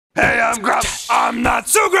Hey, I'm Grumps. I'm not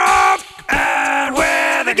so Grump, and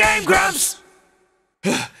we're the Game Grumps.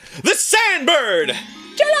 The Sandbird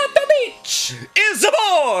Gelato Beach is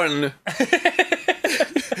born.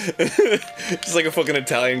 Just like a fucking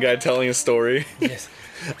Italian guy telling a story. Yes.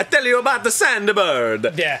 I tell you about the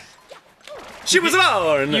Sandbird. Yeah. She was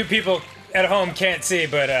born. You people at home can't see,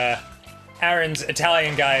 but Aaron's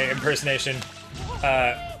Italian guy impersonation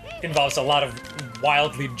involves a lot of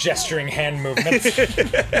wildly gesturing hand movements.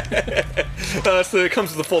 So it comes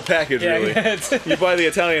with the full package, really. Yeah, You buy the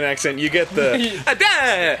Italian accent, you get the and you get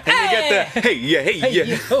the hey yeah hey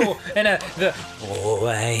yeah. Yo, and the oh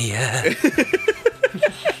yeah.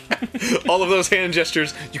 All of those hand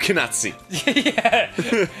gestures you cannot see. Yeah.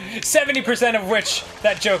 70% of which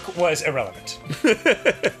that joke was irrelevant.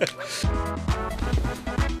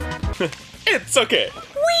 It's okay.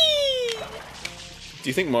 Whee! Do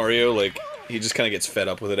you think Mario, like, he just kind of gets fed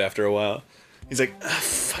up with it after a while? He's like,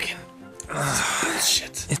 fucking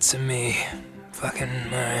bullshit. It's me, fucking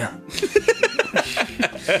Mario.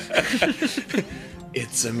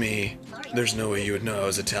 It's a me. There's no way you would know I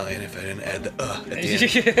was Italian if I didn't add the at the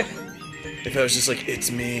end. If I was just like, it's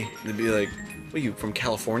me, they'd be like, what are you, from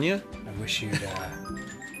California? I wish you'd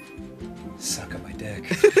suck on my dick.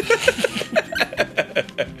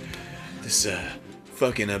 This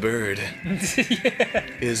fucking a bird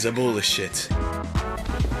is a bowl of shit.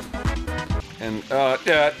 And hop,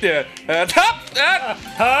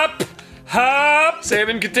 Hop. save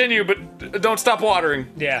and continue, but don't stop watering.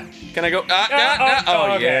 Yeah. Can I go? Oh,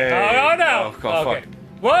 Oh okay. yeah. Oh no. Oh, Okay. fuck.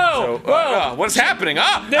 Whoa! So, Whoa! what's happening?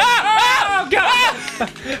 Oh god!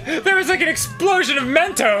 There was like an explosion of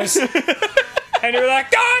Mentos, and you were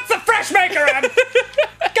like, "Oh, it's the fresh maker! I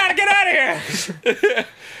gotta get out of here!"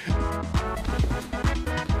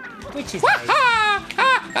 Which is nice.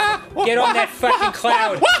 Get on that fucking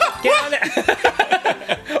cloud! Get on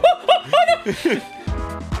that!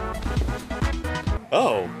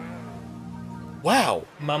 Oh. Wow.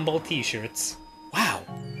 Mumble T-shirts. Wow.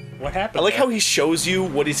 What happened? I like how he shows you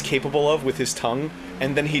what he's capable of with his tongue,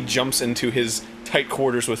 and then he jumps into his tight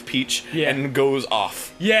quarters with Peach and goes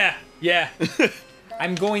off. Yeah, yeah.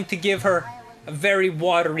 I'm going to give her a very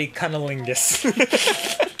watery cunnilingus.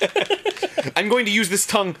 I'm going to use this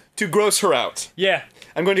tongue to gross her out. Yeah.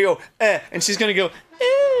 I'm going to go, and she's going to go,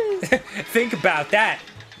 Think about that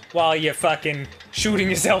while you're fucking shooting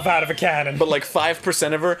yourself out of a cannon. But like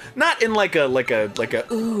 5% of her, not in like a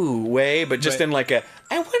ooh way, but just in like a,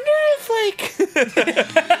 I wonder if like,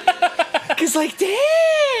 cause like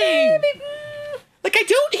dang, like I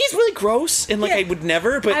don't. He's really gross, and like I would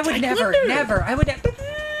never. But I would never.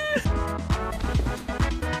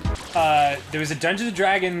 There was a Dungeons and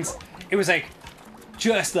Dragons. It was like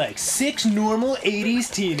just like 6 normal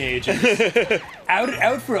 80s teenagers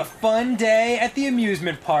out for a fun day at the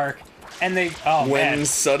amusement park, and they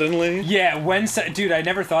suddenly. Yeah, dude, I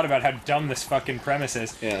never thought about how dumb this fucking premise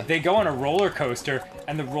is. Yeah. They go on a roller coaster,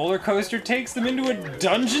 and the roller coaster takes them into a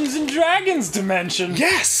Dungeons and Dragons dimension.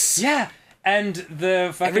 Yes. Yeah, and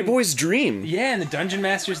the fucking Every boy's dream. yeah, and the dungeon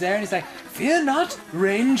master's there, and he's like, "Fear not,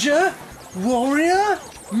 ranger, warrior,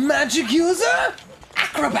 magic user,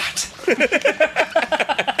 acrobat."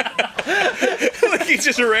 Like he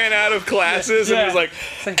just ran out of classes and was like,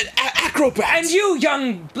 acrobat. And you,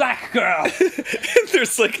 young black girl.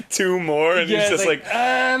 There's like 2 more, and he's just like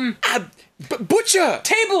butcher,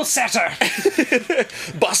 table setter,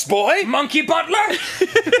 bus boy, monkey butler.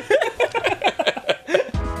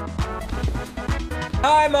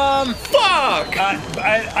 Hi, Mom. fuck.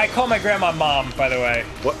 I call my grandma Mom, by the way.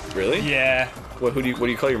 What? Really? Yeah, What do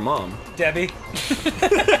you call your mom? Debbie.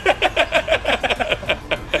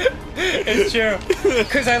 It's true.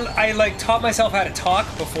 Because I like taught myself how to talk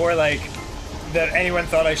before like that anyone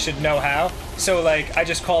thought I should know how. So like I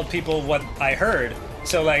just called people what I heard.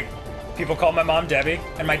 So like people called my mom Debbie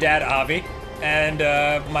and my dad Avi, and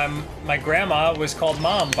my grandma was called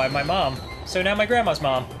Mom by my mom. So now my grandma's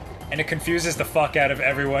Mom, and it confuses the fuck out of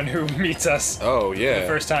everyone who meets us Oh yeah. the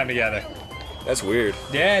first time together. That's weird.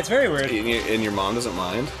 Yeah, it's very weird. And your mom doesn't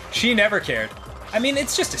mind? She never cared. I mean,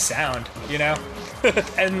 it's just a sound, you know?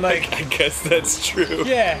 And like, I guess that's true.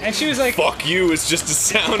 yeah, and she was like, Fuck you is just a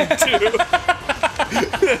sound too.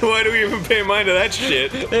 Why do we even pay mind to that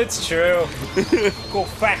shit? it's true. Go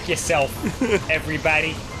fuck yourself,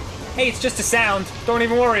 everybody. Hey, it's just a sound. Don't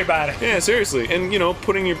even worry about it. Yeah, seriously. And you know,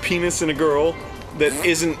 putting your penis in a girl that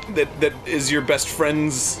is your best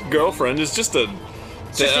friend's girlfriend is just a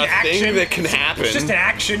just an action. thing that can happen. It's just an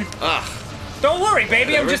action. Ugh. Don't worry,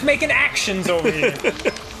 baby. Whatever. I'm just making actions over here.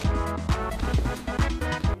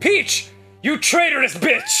 Peach, you traitorous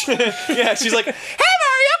bitch. Yeah, she's like, hey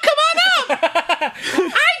Mario, come on up!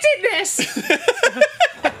 I this?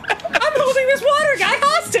 I'm holding this water guy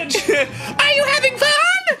hostage. Are you having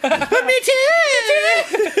fun? Me too.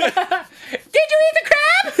 Did you eat the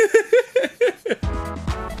crab?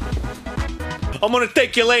 I'm gonna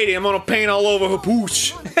take your lady. I'm gonna paint all over her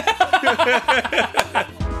pooch.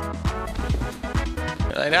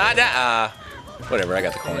 Whatever. I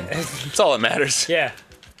got the coin. It's all that matters. Yeah.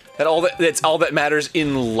 That's all that matters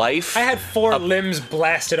in life. I had 4 limbs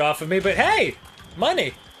blasted off of me, but hey,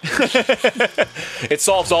 money. It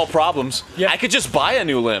solves all problems. Yeah. I could just buy a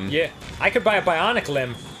new limb. Yeah. I could buy a bionic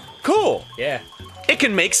limb. Cool. Yeah. It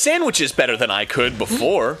can make sandwiches better than I could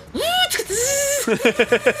before.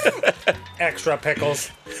 Extra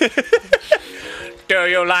pickles. Do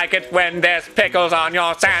you like it when there's pickles on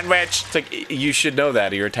your sandwich? It's like, you should know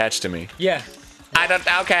that. You're attached to me. Yeah. I don't.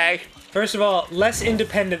 Okay. First of all, less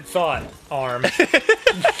independent thought, Arm.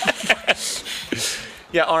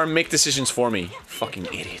 Yeah, Arm, make decisions for me. Fucking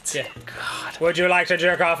idiots. Yeah. God. Would you like to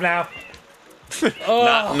jerk off now?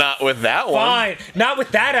 Not with that one. Fine. Not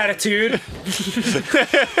with that attitude.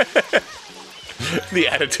 The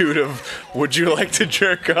attitude of, would you like to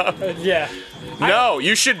jerk off? Yeah. No,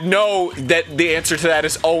 you should know that the answer to that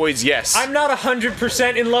is always yes. I'm not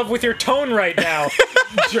 100% in love with your tone right now.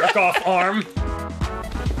 Jerk off, Arm.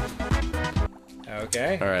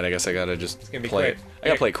 Okay. All right, I guess I gotta just gonna be play quick. it. I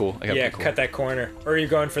gotta play it cool. I gotta Yeah, play cool. cut that corner. Or are you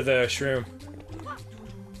going for the shroom?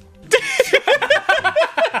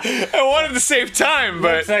 I wanted to save time,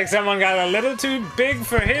 but Looks like someone got a little too big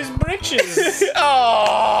for his britches.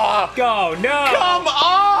 oh, Go, no! come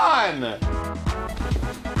on!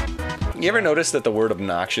 You ever notice that the word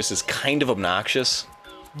obnoxious is kind of obnoxious?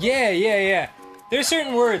 Yeah. There's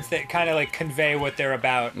certain words that kind of like convey what they're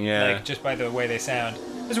about, Yeah. like just by the way they sound.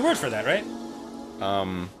 There's a word for that, right?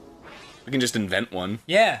 We can just invent one.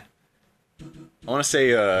 Yeah. I want to say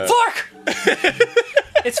Flark!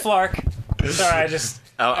 It's Flark. Sorry, I just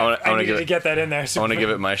I want to needed give to it. get that in there. I want to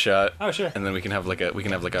give it my shot. Oh, sure. And then we can have like a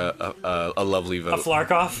lovely vote. A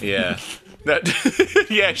Flark off? Yeah. That.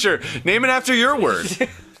 Yeah, sure. Name it after your word.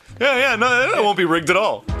 Yeah. No, that won't be rigged at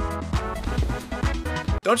all.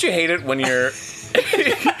 Don't you hate it when you're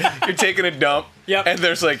you're taking a dump? Yep. And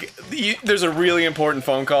there's like there's a really important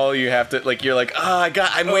phone call you have to like you're like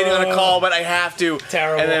I'm waiting on a call but I have to.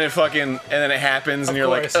 Terrible. And then it happens and you're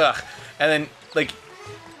course. like ugh. And then like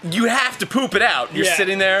you have to poop it out. You're Yeah.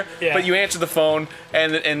 sitting there, Yeah. but you answer the phone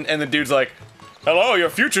and the dude's like, "Hello, your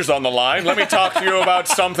future's on the line. Let me talk to you about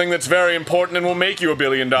something that's very important and will make you $1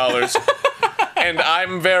 billion." And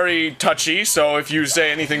I'm very touchy, so if you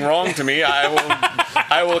say anything wrong to me, I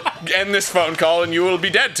will end this phone call and you will be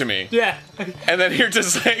dead to me. Yeah. And then you're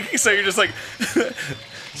just like, so you're just like,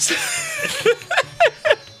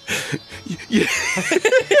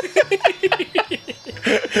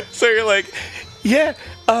 so you're like, yeah,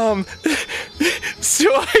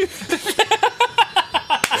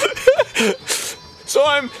 so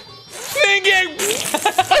I'm thinking.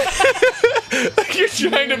 Like you're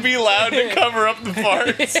trying to be loud to cover up the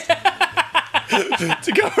farts.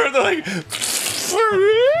 To cover the like.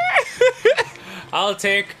 I'll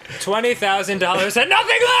take $20,000 and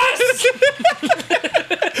nothing less!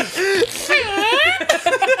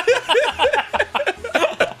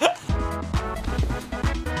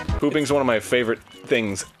 Pooping's one of my favorite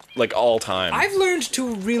things, like all time. I've learned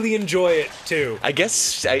to really enjoy it too. I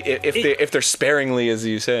guess if they're sparingly, as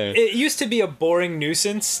you say. It used to be a boring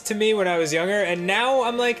nuisance to me when I was younger, and now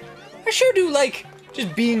I'm like, I sure do like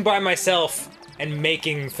just being by myself and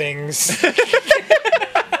making things.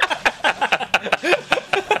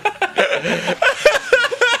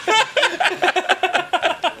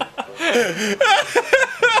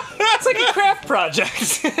 It's like a craft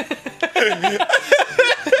project.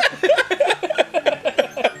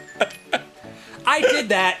 I did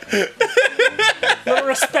that. Little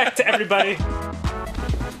respect to everybody.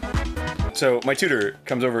 So my tutor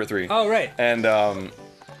comes over at 3. Oh, right. And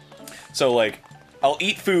so like I'll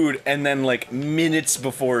eat food and then like minutes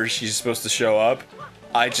before she's supposed to show up,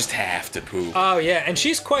 I just have to poop. Oh, yeah, and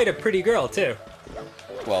she's quite a pretty girl, too.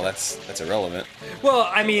 Well, that's irrelevant. Well,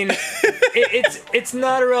 I mean, it's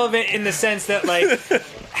not irrelevant in the sense that, like,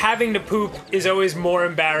 having to poop is always more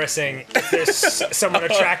embarrassing if there's someone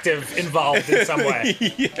attractive involved in some way.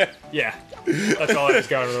 Yeah. Yeah. That's all I was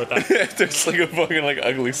going with that. There's like a fucking like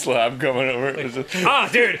ugly slob coming over.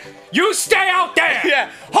 Dude, you stay out there! Yeah,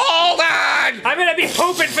 hold on! I'm gonna be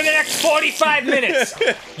pooping for the next 45 minutes!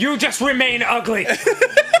 You just remain ugly.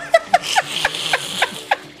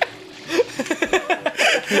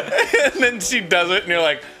 And then she does it, and you're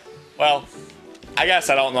like, well, I guess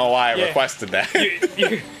I don't know why I requested that.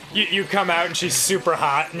 You come out and she's super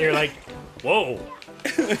hot, and you're like, whoa.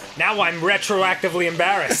 Now I'm retroactively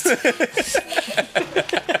embarrassed.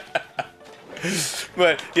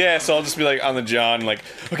 But yeah, so I'll just be like on the John, like,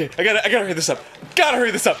 okay, I gotta hurry this up. Gotta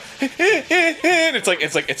hurry this up. And it's like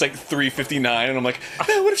 3:59, and I'm like,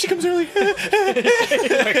 what if she comes early?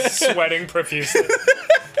 Like sweating profusely.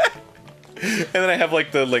 And then I have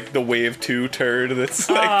like the wave 2 turd that's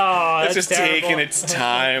like that's just terrible. taking its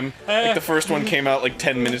time. Like the first one came out like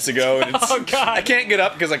 10 minutes ago, and it's, Oh, God. I can't get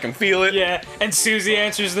up because I can feel it. Yeah, and Susie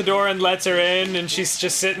answers the door and lets her in, and she's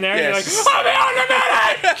just sitting there, and you're like, Yes. I'll be on the minute!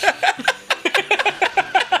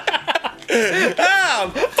 Ah,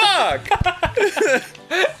 fuck!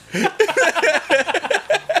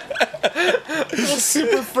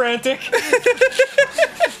 Super frantic.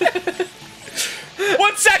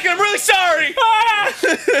 1 second, I'm really sorry! Ah!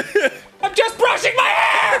 I'm just brushing my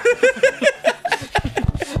hair!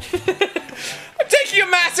 I'm taking a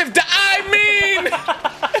massive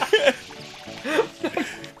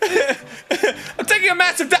I'm taking a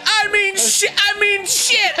massive shit!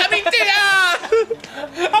 I'm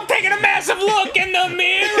taking a massive look in the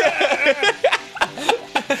mirror!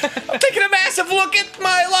 I'm taking a massive look at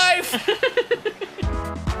my life!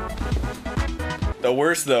 The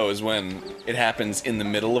worst, though, is when it happens in the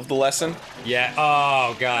middle of the lesson, Yeah,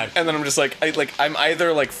 oh god. and then I'm just like, I'm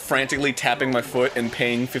either like frantically tapping my foot and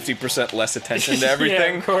paying 50% less attention to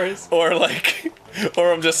everything, Yeah, of course. or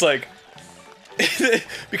I'm just like,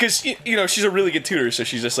 because you know she's a really good tutor, so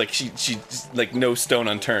she's just like she's like no stone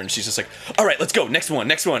unturned. She's just like, all right, let's go, next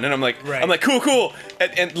one, and I'm like, Right. cool,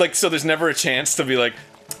 and like so there's never a chance to be like,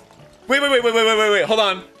 wait, hold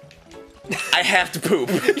on, I have to poop.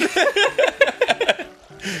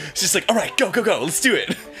 She's just like, all right, go, let's do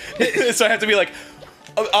it. So I have to be like,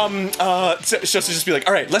 so just be like,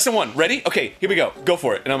 all right, lesson 1, ready? Okay, here we go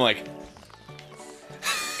for it. And I'm like,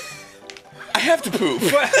 I have to poop.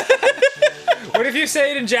 What if you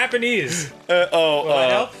say it in Japanese? Will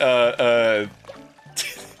that help?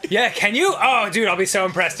 Yeah, can you? Oh, dude, I'll be so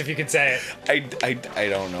impressed if you can say it. I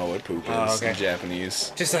don't know what poop is okay. in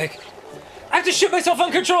Japanese. Just like, I have to shit myself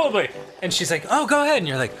uncontrollably. And she's like, oh, go ahead. And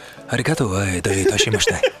you're like, arigatou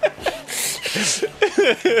itashimashita.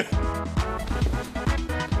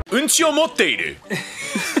 Unchi o motteiru.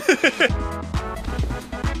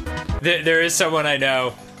 There is someone I know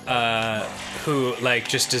who like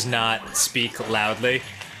just does not speak loudly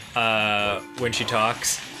when she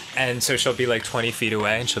talks, and so she'll be like 20 feet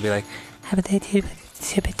away, and she'll be like, and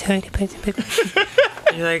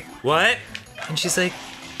you're like, what? And she's like,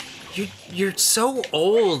 you're so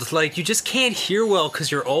old, like you just can't hear well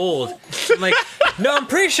because you're old. I'm like, no, I'm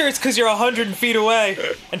pretty sure it's because you're 100 feet away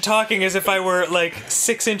and talking as if I were like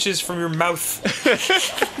 6 inches from your mouth.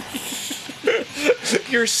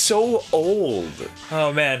 You're so old.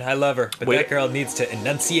 Oh man, I love her, but that girl needs to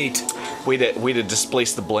enunciate. Way to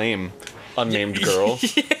displace the blame, unnamed girl.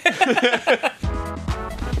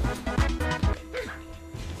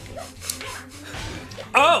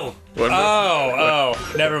 Oh!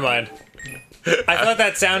 Oh, never mind. I thought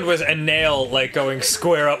that sound was a nail, like, going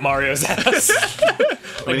square up Mario's ass.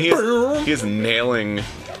 I mean, he is nailing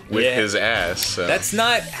with his ass. So. That's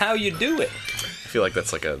not how you do it. I feel like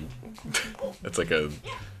that's like a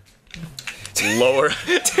lower.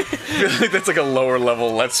 I feel like that's like a lower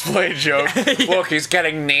level Let's Play joke. Look, he's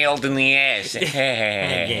getting nailed in the ass.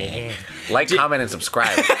 Like, comment, and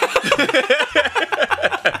subscribe.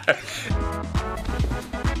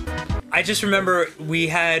 I just remember we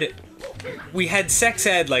had sex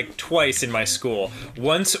ed like twice in my school.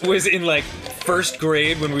 Once was in like first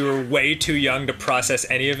grade when we were way too young to process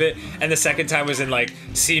any of it, and the second time was in like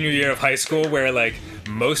senior year of high school where like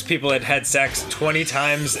most people had had sex 20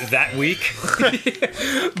 times that week.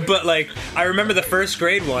 But like I remember the first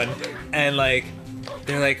grade one, and like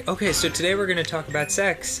they're like, okay, so today we're gonna talk about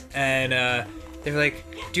sex, and they're like,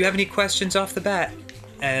 do you have any questions off the bat?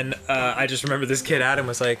 And I just remember this kid Adam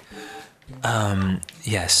was like,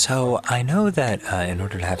 yes, so I know that in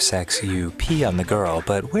order to have sex, you pee on the girl,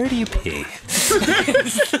 but where do you pee?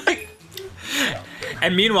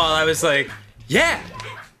 And meanwhile, I was like, yeah,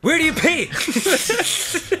 where do you pee?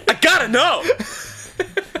 I gotta know.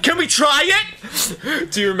 Can we try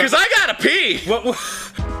it? Do you remember? Because I gotta pee. What?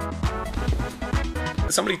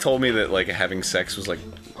 Somebody told me that like having sex was like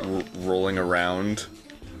rolling around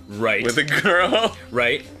Right. with a girl,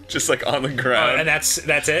 Right. just like on the ground. And that's it?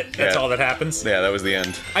 That's Yeah. all that happens? Yeah, that was the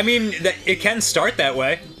end. I mean, it can start that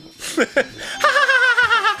way.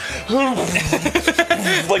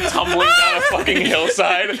 Like tumbling down a fucking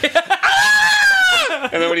hillside. And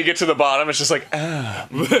then when you get to the bottom, it's just like,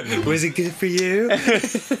 Was it good for you?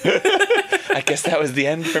 I guess that was the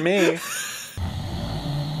end for me.